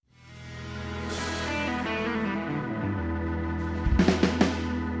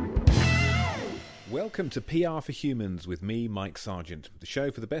Welcome to PR for Humans with me, Mike Sargent, the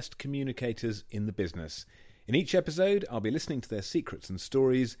show for the best communicators in the business. In each episode, I'll be listening to their secrets and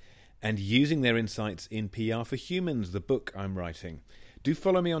stories and using their insights in PR for Humans, the book I'm writing. Do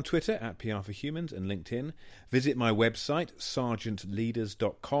follow me on Twitter at PR for Humans and LinkedIn. Visit my website,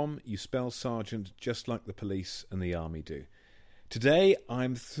 sergeantleaders.com. You spell sergeant just like the police and the army do. Today,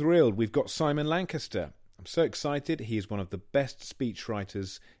 I'm thrilled. We've got Simon Lancaster. I'm so excited. He is one of the best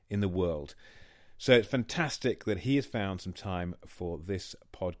speechwriters in the world. So it's fantastic that he has found some time for this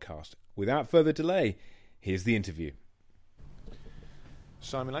podcast. Without further delay, here's the interview.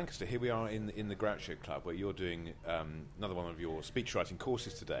 Simon Lancaster, here we are in the Groucho Club, where you're doing another one of your speechwriting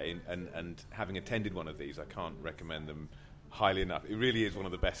courses today, and having attended one of these, I can't recommend them highly enough. It really is one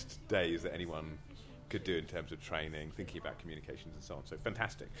of the best days that anyone could do in terms of training, thinking about communications and so on. So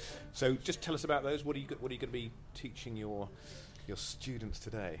fantastic. So just tell us about those. What are you going to be teaching your students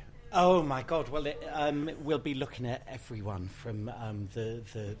today? Oh my God! Well, we'll be looking at everyone from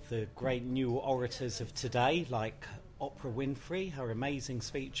the great new orators of today, like Oprah Winfrey, her amazing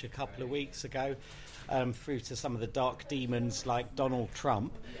speech a couple of weeks ago, through to some of the dark demons like Donald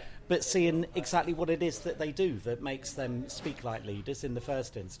Trump, but seeing exactly what it is that they do that makes them speak like leaders in the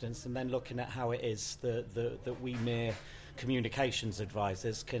first instance, and then looking at how it is that we mere communications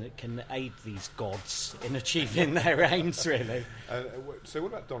advisors can aid these gods in achieving their aims, really. So what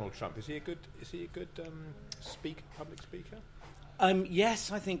about Donald Trump? Is he a good speaker, public speaker?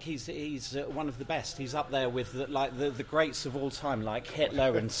 Yes, I think he's one of the best. He's up there with the greats of all time, like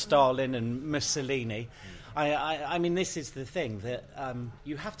Hitler and Stalin and Mussolini. I mean, this is the thing that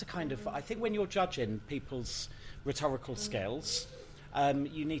you have to kind of... I think when you're judging people's rhetorical skills,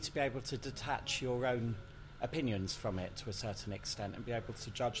 you need to be able to detach your own opinions from it to a certain extent and be able to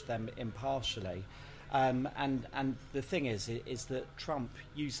judge them impartially. And the thing is that Trump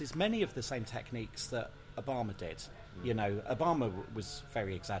uses many of the same techniques that Obama did. You know, Obama was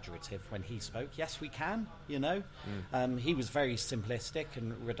very exaggerative when he spoke. Yes, we can, you know. He was very simplistic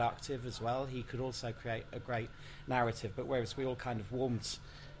and reductive as well. He could also create a great narrative. But whereas we all kind of warmed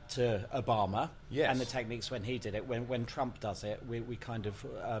to Obama and the techniques when he did it, when Trump does it, we kind of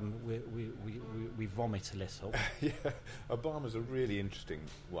we vomit a little. Yeah, Obama's a really interesting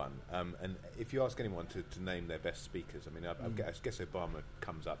one. And if you ask anyone to name their best speakers, I mean, I guess Obama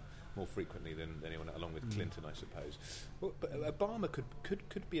comes up more frequently than anyone, along with Clinton, I suppose. Well, but Obama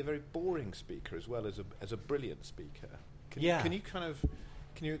could be a very boring speaker as well as a brilliant speaker. Can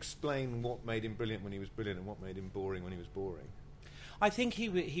you explain what made him brilliant when he was brilliant and what made him boring when he was boring? I think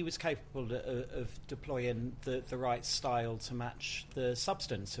he was capable of deploying the right style to match the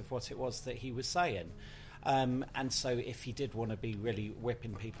substance of what it was that he was saying. And so if he did want to be really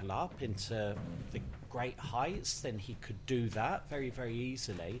whipping people up into the great heights, then he could do that very, very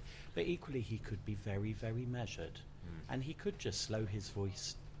easily. But equally, he could be very, very measured. And he could just slow his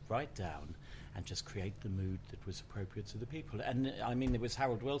voice right down and just create the mood that was appropriate to the people. And I mean, it was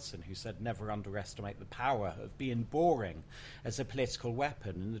Harold Wilson who said never underestimate the power of being boring as a political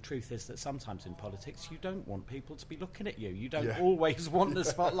weapon. And the truth is that sometimes in politics you don't want people to be looking at you. You don't always want the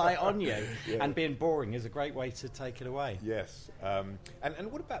spotlight on you. And being boring is a great way to take it away. Yes.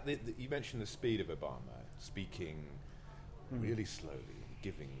 And what about you mentioned the speed of Obama, speaking really slowly,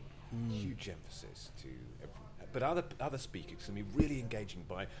 giving huge emphasis to everyone. But other speakers can be really engaging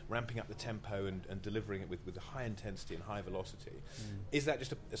by ramping up the tempo and delivering it with high intensity and high velocity. Is that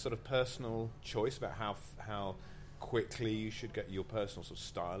just a sort of personal choice about how quickly you should get your personal sort of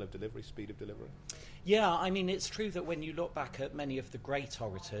style of delivery, speed of delivery? Yeah, I mean, it's true that when you look back at many of the great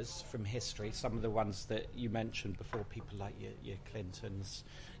orators from history, some of the ones that you mentioned before, people like your Clintons,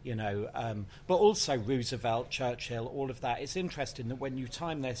 you know, but also Roosevelt, Churchill, all of that, it's interesting that when you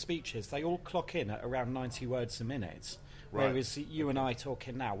time their speeches, they all clock in at around 90 words a minute. Right. Whereas you and I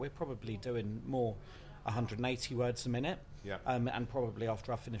talking now, we're probably doing more 180 words a minute. Yeah. And probably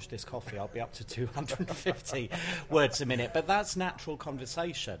after I finish this coffee, I'll be up to 250 words a minute. But that's natural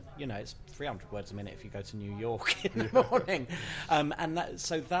conversation. You know, it's 300 words a minute if you go to New York in the morning. And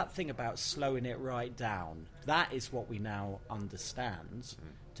so that thing about slowing it right down, that is what we now understand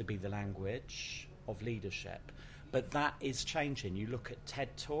to be the language of leadership. But that is changing. You look at TED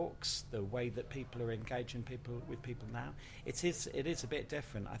Talks, the way that people are engaging with people now. It is a bit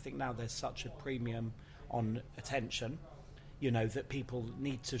different. I think now there's such a premium on attention, you know, that people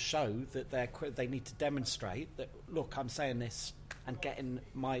need to show that they need to demonstrate that, look, I'm saying this and getting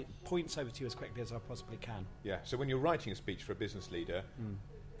my points over to you as quickly as I possibly can. Yeah. So when you're writing a speech for a business leader,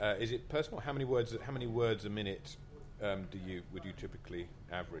 is it personal? How many words a minute would you typically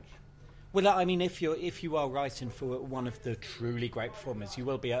average? Well, I mean, if you are writing for one of the truly great performers, you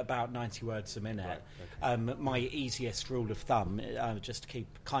will be at about 90 words a minute. Right, okay. My easiest rule of thumb, just to keep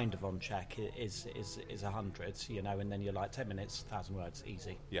kind of on check, is 100. You know, and then you're like 10 minutes, 1,000 words,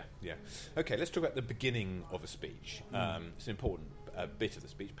 easy. Yeah. Okay, let's talk about the beginning of a speech. It's an important bit of the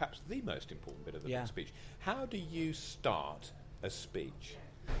speech, perhaps the most important bit of the speech. How do you start a speech?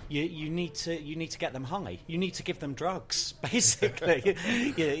 You need to get them high. You need to give them drugs, basically.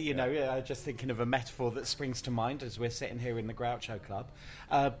 Just thinking of a metaphor that springs to mind as we're sitting here in the Groucho Club.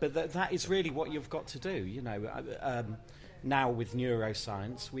 But that is really what you've got to do. You know, now with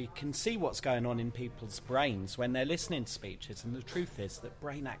neuroscience, we can see what's going on in people's brains when they're listening to speeches. And the truth is that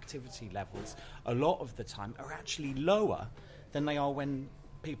brain activity levels, a lot of the time, are actually lower than they are when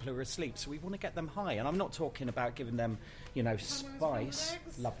people are asleep. So we want to get them high. And I'm not talking about giving them, you know, spice.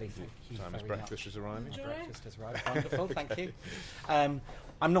 Lovely, thank you. Simon's breakfast is arriving. Breakfast has arrived. Wonderful, thank you.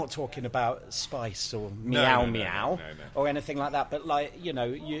 I'm not talking about spice or meow or anything like that. But like, you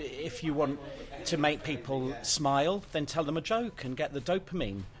know, if you want to make people smile, then tell them a joke and get the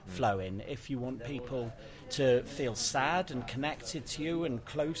dopamine flowing. If you want people to feel sad and connected to you and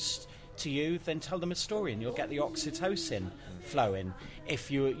close to you, then tell them a story and you'll get the oxytocin flowing.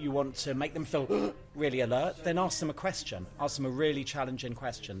 If you want to make them feel really alert, then ask them a question. Ask them a really challenging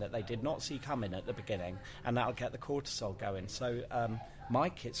question that they did not see coming at the beginning, and that'll get the cortisol going. So,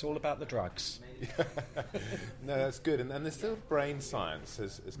 Mike, it's all about the drugs. No, that's good. And the still brain science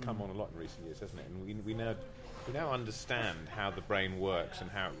has come on a lot in recent years, hasn't it? And we now understand how the brain works and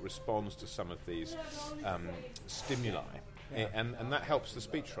how it responds to some of these stimuli. Yeah. And that helps the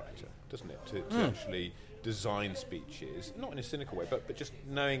speechwriter, doesn't it, to actually design speeches, not in a cynical way, but just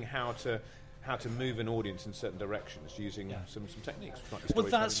knowing how to move an audience in certain directions using some techniques. Well,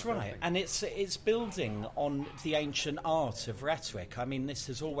 that's right, and it's building on the ancient art of rhetoric. I mean, this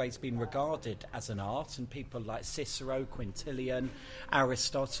has always been regarded as an art, and people like Cicero, Quintilian,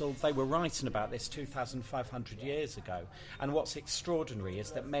 Aristotle, they were writing about this 2,500 years ago. And what's extraordinary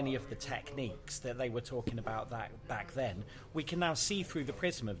is that many of the techniques that they were talking about back then, we can now see through the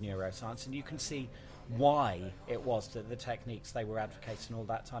prism of neuroscience, and you can see why it was that the techniques they were advocating all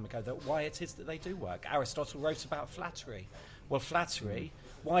that time ago, that why it is that they do work. Aristotle wrote about flattery. Well, flattery,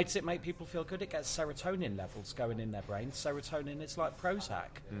 why does it make people feel good? It gets serotonin levels going in their brains. Serotonin is like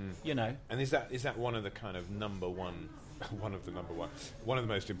Prozac, you know. And is that one of the kind of one of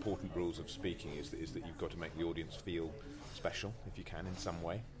the most important rules of speaking is that you've got to make the audience feel special, if you can, in some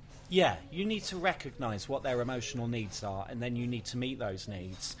way? Yeah, you need to recognise what their emotional needs are, and then you need to meet those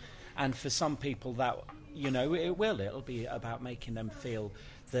needs. And for some people, that, you know, it'll be about making them feel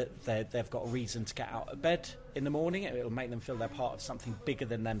that they've got a reason to get out of bed in the morning. It'll make them feel they're part of something bigger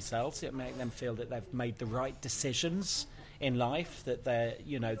than themselves. It'll make them feel that they've made the right decisions in life, that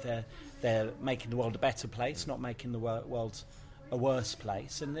they're making the world a better place, not making the world a worse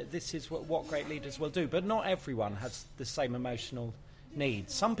place. And this is what great leaders will do. But not everyone has the same emotional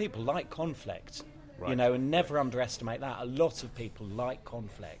needs. Some people like conflict. Right. You know, and never underestimate that. A lot of people like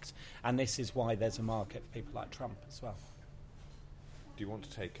conflict, and this is why there's a market for people like Trump as well. Do you want to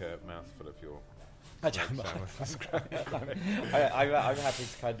take a mouthful of your... I don't mind. I'm happy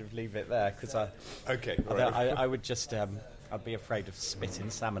to kind of leave it there, because I would just... I'd be afraid of spitting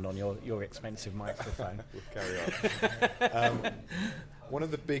salmon on your expensive microphone. We'll carry on. One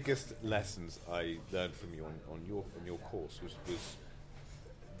of the biggest lessons I learned from you on your course was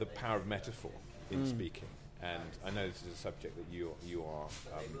the power of metaphor in speaking, and I know this is a subject that you are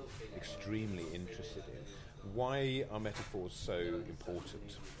extremely interested in. Why are metaphors so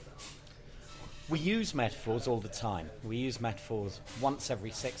important? We use metaphors all the time. We use metaphors once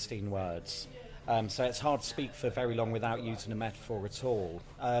every 16 words. So it's hard to speak for very long without using a metaphor at all.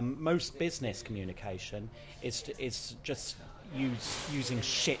 Most business communication is just using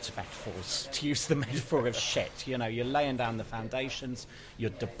shit metaphors, to use the metaphor of shit. You know, you're laying down the foundations, you're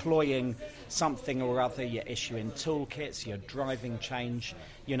deploying something or other, you're issuing toolkits, you're driving change.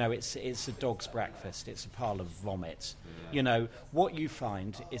 You know, it's a dog's breakfast, it's a pile of vomit. You know, what you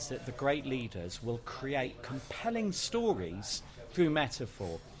find is that the great leaders will create compelling stories through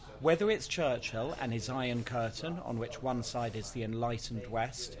metaphor. Whether it's Churchill and his Iron Curtain, on which one side is the enlightened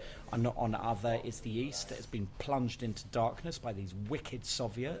West, and on the other is the East that has been plunged into darkness by these wicked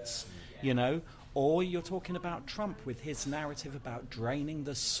Soviets, you know, or you're talking about Trump with his narrative about draining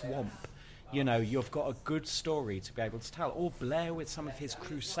the swamp. You know, you've got a good story to be able to tell. Or Blair with some of his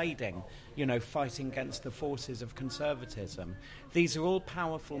crusading, you know, fighting against the forces of conservatism. These are all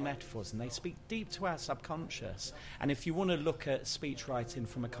powerful metaphors, and they speak deep to our subconscious. And if you want to look at speech writing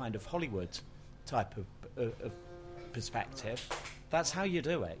from a kind of Hollywood type of perspective, that's how you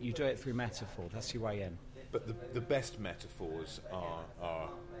do it. You do it through metaphor. That's your way in. But the best metaphors are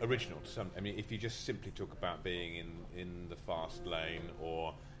original to some. I mean, if you just simply talk about being in the fast lane,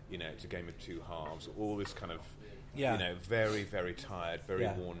 or it's a game of two halves, all this kind of very, very tired, very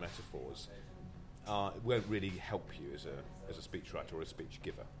worn metaphors, it won't really help you as a speechwriter or a speech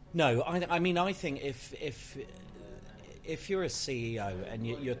giver. No, I mean, I think if you're a CEO and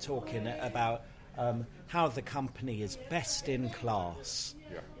you're talking about how the company is best in class,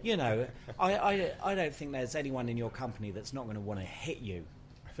 I don't think there's anyone in your company that's not going to want to hit you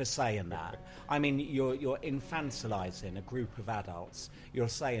for saying that. I mean, you're infantilizing a group of adults. You're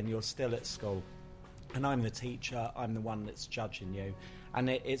saying you're still at school, and I'm the teacher, I'm the one that's judging you, and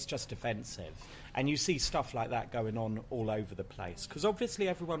it's just offensive. And you see stuff like that going on all over the place, because obviously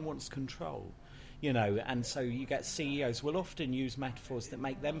everyone wants control, and so you get CEOs will often use metaphors that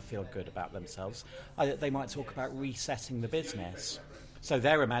make them feel good about themselves. They might talk about resetting the business. So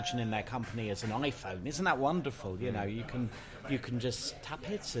they're imagining their company as an iPhone. Isn't that wonderful? You can just tap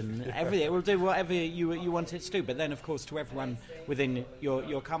it and everything. It will do whatever you want it to do. But then, of course, to everyone within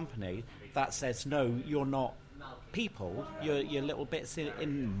your company, that says, no, you're not people. You're little bits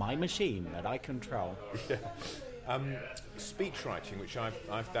in my machine that I control. Yeah. Speech writing, which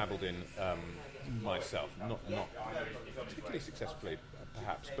I've dabbled in myself, not particularly successfully,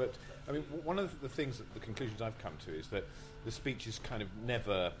 perhaps. But I mean, one of the the conclusions I've come to is that the speech is kind of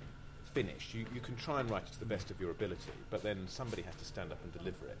never finished. You can try and write it to the best of your ability, but then somebody has to stand up and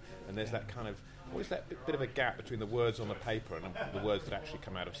deliver it. And there's that kind of always that bit of a gap between the words on the paper and the words that actually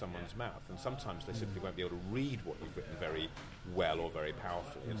come out of someone's mouth. And sometimes they simply won't be able to read what you've written very well or very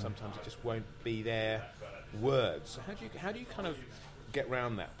powerfully, and sometimes it just won't be their words. So how do you kind of get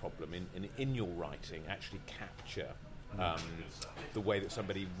around that problem in your writing? Actually capture the way that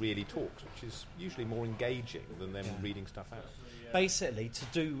somebody really talks, which is usually more engaging than them reading stuff out. Basically, to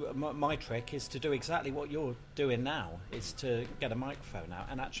do my trick is to do exactly what you're doing now, is to get a microphone out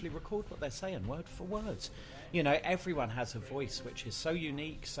and actually record what they're saying word for word. Everyone has a voice which is so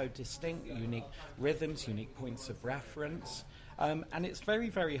unique, so distinct, unique rhythms, unique points of reference, and it's very,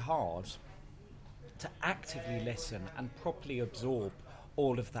 very hard to actively listen and properly absorb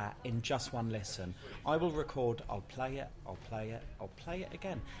all of that in just one listen. I will record, I'll play it, I'll play it, I'll play it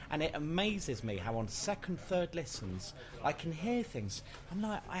again. And it amazes me how on second, third listens, I can hear things. I'm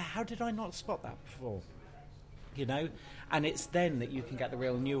like, how did I not spot that before? And it's then that you can get the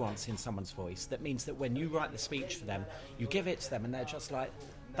real nuance in someone's voice. That means that when you write the speech for them, you give it to them and they're just like,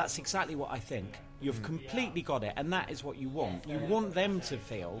 that's exactly what I think. You've completely got it, and that is what you want. You want them to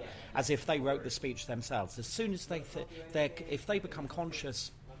feel as if they wrote the speech themselves. As soon as if they become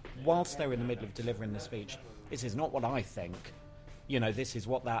conscious whilst they're in the middle of delivering the speech, this is not what I think. This is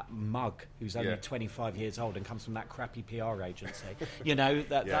what that mug, who's only 25 years old and comes from that crappy PR agency,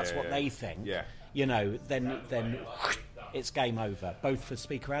 that's what they think. Yeah. Then it's game over, both for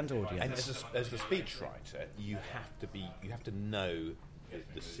speaker and audience. And as the speechwriter, you have to know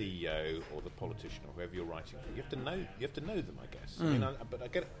the CEO or the politician or whoever you're writing for. You have to know them, I guess. But I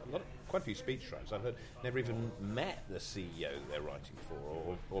get quite a few speechwriters I've heard never even met the CEO that they're writing for,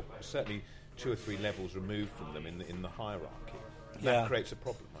 or certainly 2 or 3 levels removed from them in the hierarchy. That creates a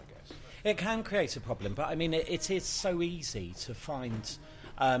problem, I guess. It can create a problem, but I mean, it is so easy to find,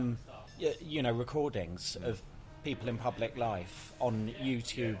 recordings of people in public life on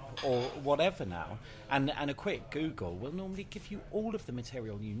YouTube or whatever now, and a quick Google will normally give you all of the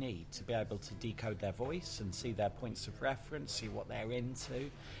material you need to be able to decode their voice and see their points of reference, see what they're into.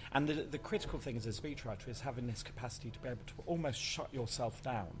 And the critical thing as a speechwriter is having this capacity to be able to almost shut yourself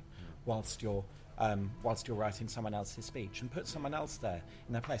down whilst you're writing someone else's speech and put someone else there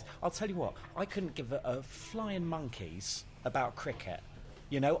in their place. I'll tell you what, I couldn't give a flying monkeys about cricket.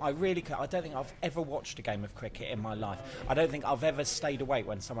 I really can't. I don't think I've ever watched a game of cricket in my life. I don't think I've ever stayed awake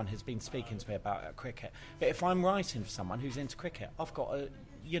when someone has been speaking to me about cricket. But if I'm writing for someone who's into cricket, I've got to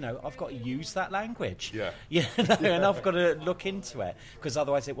use that language. And I've got to look into it, because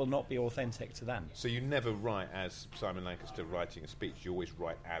otherwise it will not be authentic to them. So you never write as Simon Lancaster writing a speech. You always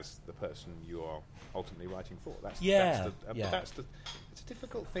write as the person you are ultimately writing for. It's a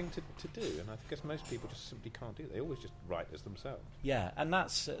difficult thing to do, and I guess most people just simply can't do it. They always just write as themselves. Yeah, and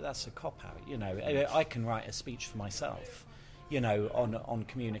that's a cop-out. I can write a speech for myself, on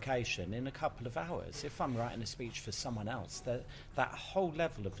communication in a couple of hours. If I'm writing a speech for someone else, that whole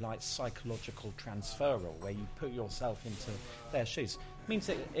level of psychological transferal, where you put yourself into their shoes, means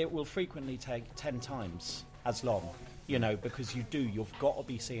that it will frequently take 10 times as long. Because you've got to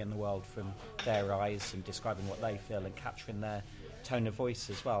be seeing the world from their eyes and describing what they feel and capturing tone of voice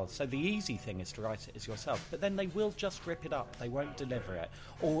as well. So the easy thing is to write it as yourself, but then they will just rip it up. They won't deliver it,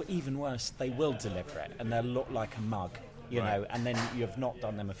 or even worse, they will deliver it and they'll look like a mug, you know, and then you've not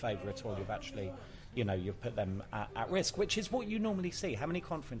done them a favour at all. You've actually, you know, you've put them at risk, which is what you normally see. How many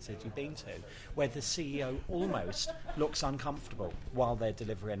conferences you've been to where the CEO almost looks uncomfortable while they're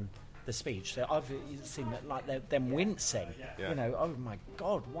delivering the speech? So I've seen that, like, them wincing. You know, oh my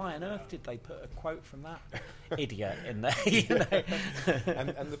God, why on earth did they put a quote from that idiot in there? You know,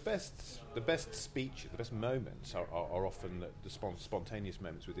 and the best speeches, the best moments are often the spontaneous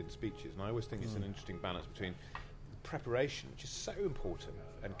moments within speeches. And I always think it's an interesting balance between preparation, which is so important,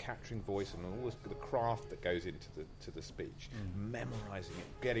 and capturing voice and all the craft that goes into the speech, memorising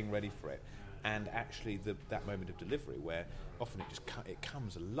it, getting ready for it, and actually that moment of delivery where often it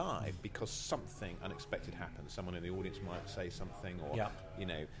comes alive because something unexpected happens. Someone in the audience might say something, or you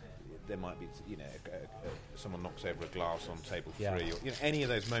know, there might be, you know, someone knocks over a glass on table 3, or, you know, any of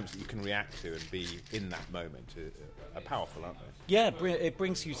those moments that you can react to and be in that moment are powerful, aren't they? Yeah, it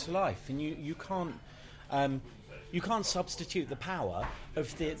brings you to life, and you can't. You can't substitute the power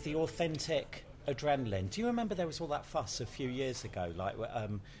of the authentic adrenaline. Do you remember there was all that fuss a few years ago, like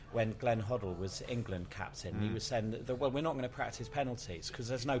when Glenn Hoddle was England captain? He was saying that, well, we're not going to practice penalties because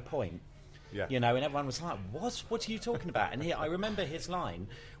there's no point. Yeah. You know, and everyone was like, what are you talking about? And I remember his line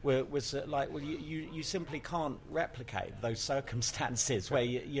was like, well, you simply can't replicate those circumstances where,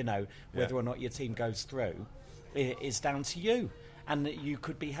 you know, whether or not your team goes through is down to you. And that you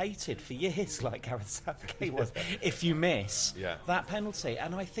could be hated for years, like Gareth Southgate was, if you miss that penalty.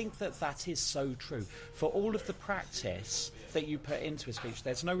 And I think that is so true. For all of the practice that you put into a speech,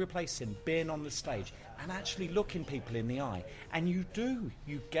 there's no replacing being on the stage and actually looking people in the eye. And you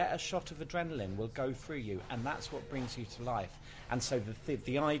get a shot of adrenaline will go through you, and that's what brings you to life. And so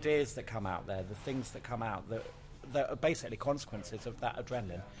the ideas that come out there, the things that come out that are basically consequences of that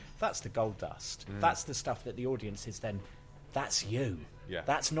adrenaline, that's the gold dust. That's the stuff that the audience is then... That's you. Yeah.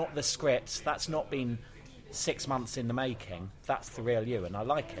 That's not the script. That's not been 6 months in the making. That's the real you, and I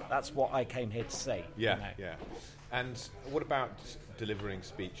like it. That's what I came here to see. Yeah, you know? Yeah. And what about delivering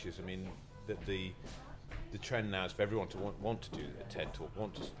speeches? I mean, the trend now is for everyone to want to do a TED Talk,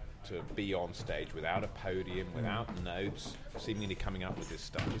 want to be on stage without a podium, without notes, seemingly coming up with this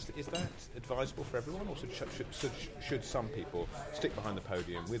stuff. Is that advisable for everyone, or should some people stick behind the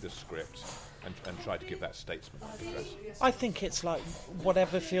podium with a script and try to give that statesman address? I think it's like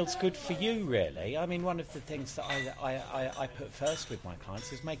whatever feels good for you, really. I mean, one of the things that I put first with my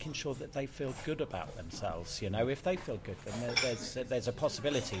clients is making sure that they feel good about themselves. You know, if they feel good, then there's a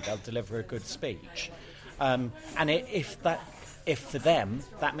possibility they'll deliver a good speech. And if for them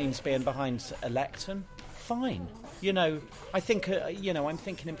that means being behind a lectern, fine. You know, I think I'm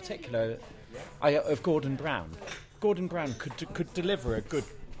thinking in particular of Gordon Brown. Gordon Brown could deliver a good,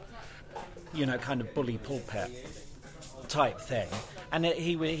 you know, kind of bully pulpit type thing, and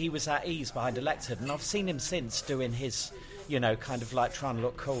he was at ease behind a lectern. And I've seen him since doing his, you know, kind of like trying to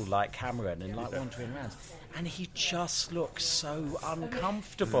look cool like Cameron and like wandering around. And he just looks so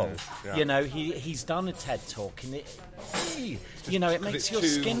uncomfortable. Yeah. You know, he's done a TED Talk, and it makes your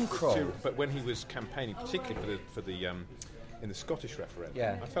skin crawl. But when he was campaigning, particularly for the in the Scottish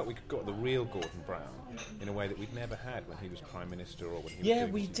referendum, I felt we got the real Gordon Brown in a way that we'd never had when he was Prime Minister or when he was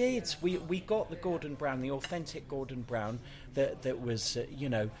doing we did. We got the Gordon Brown, the authentic Gordon Brown that was, you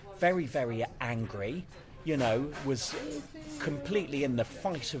know, very, very angry. You know, was completely in the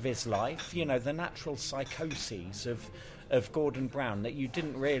fight of his life. You know, the natural psychoses of Gordon Brown that you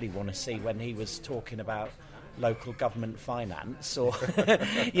didn't really want to see when he was talking about local government finance or,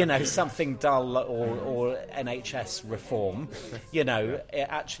 you know, something dull or NHS reform. You know, it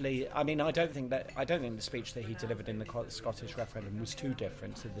actually, I mean, I don't think the speech that he delivered in the Scottish referendum was too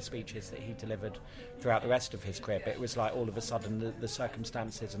different to the speeches that he delivered throughout the rest of his career. But it was like all of a sudden the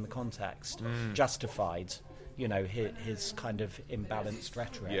circumstances and the context justified, you know, his kind of imbalanced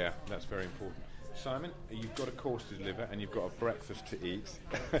rhetoric. Yeah, that's very important. Simon, you've got a course to deliver and you've got a breakfast to eat.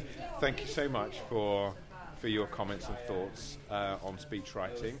 Thank you so much for your comments and thoughts on speech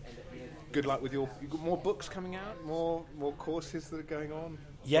writing. Good luck with you've got more books coming out, more courses that are going on.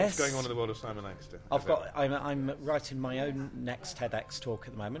 Yes. What's going on in the world of Simon Lancaster? I'm writing my own next TEDx talk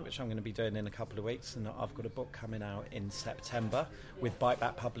at the moment, which I'm going to be doing in a couple of weeks, and I've got a book coming out in September with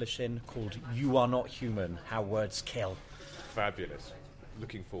Biteback Publishing called You Are Not Human: How Words Kill. Fabulous.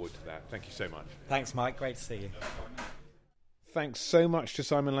 Looking forward to that. Thank you so much. Thanks, Mike. Great to see you. Thanks so much to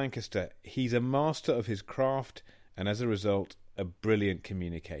Simon Lancaster. He's a master of his craft and, as a result, a brilliant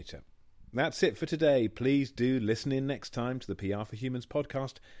communicator. That's it for today. Please do listen in next time to the PR for Humans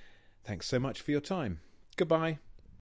podcast. Thanks so much for your time. Goodbye.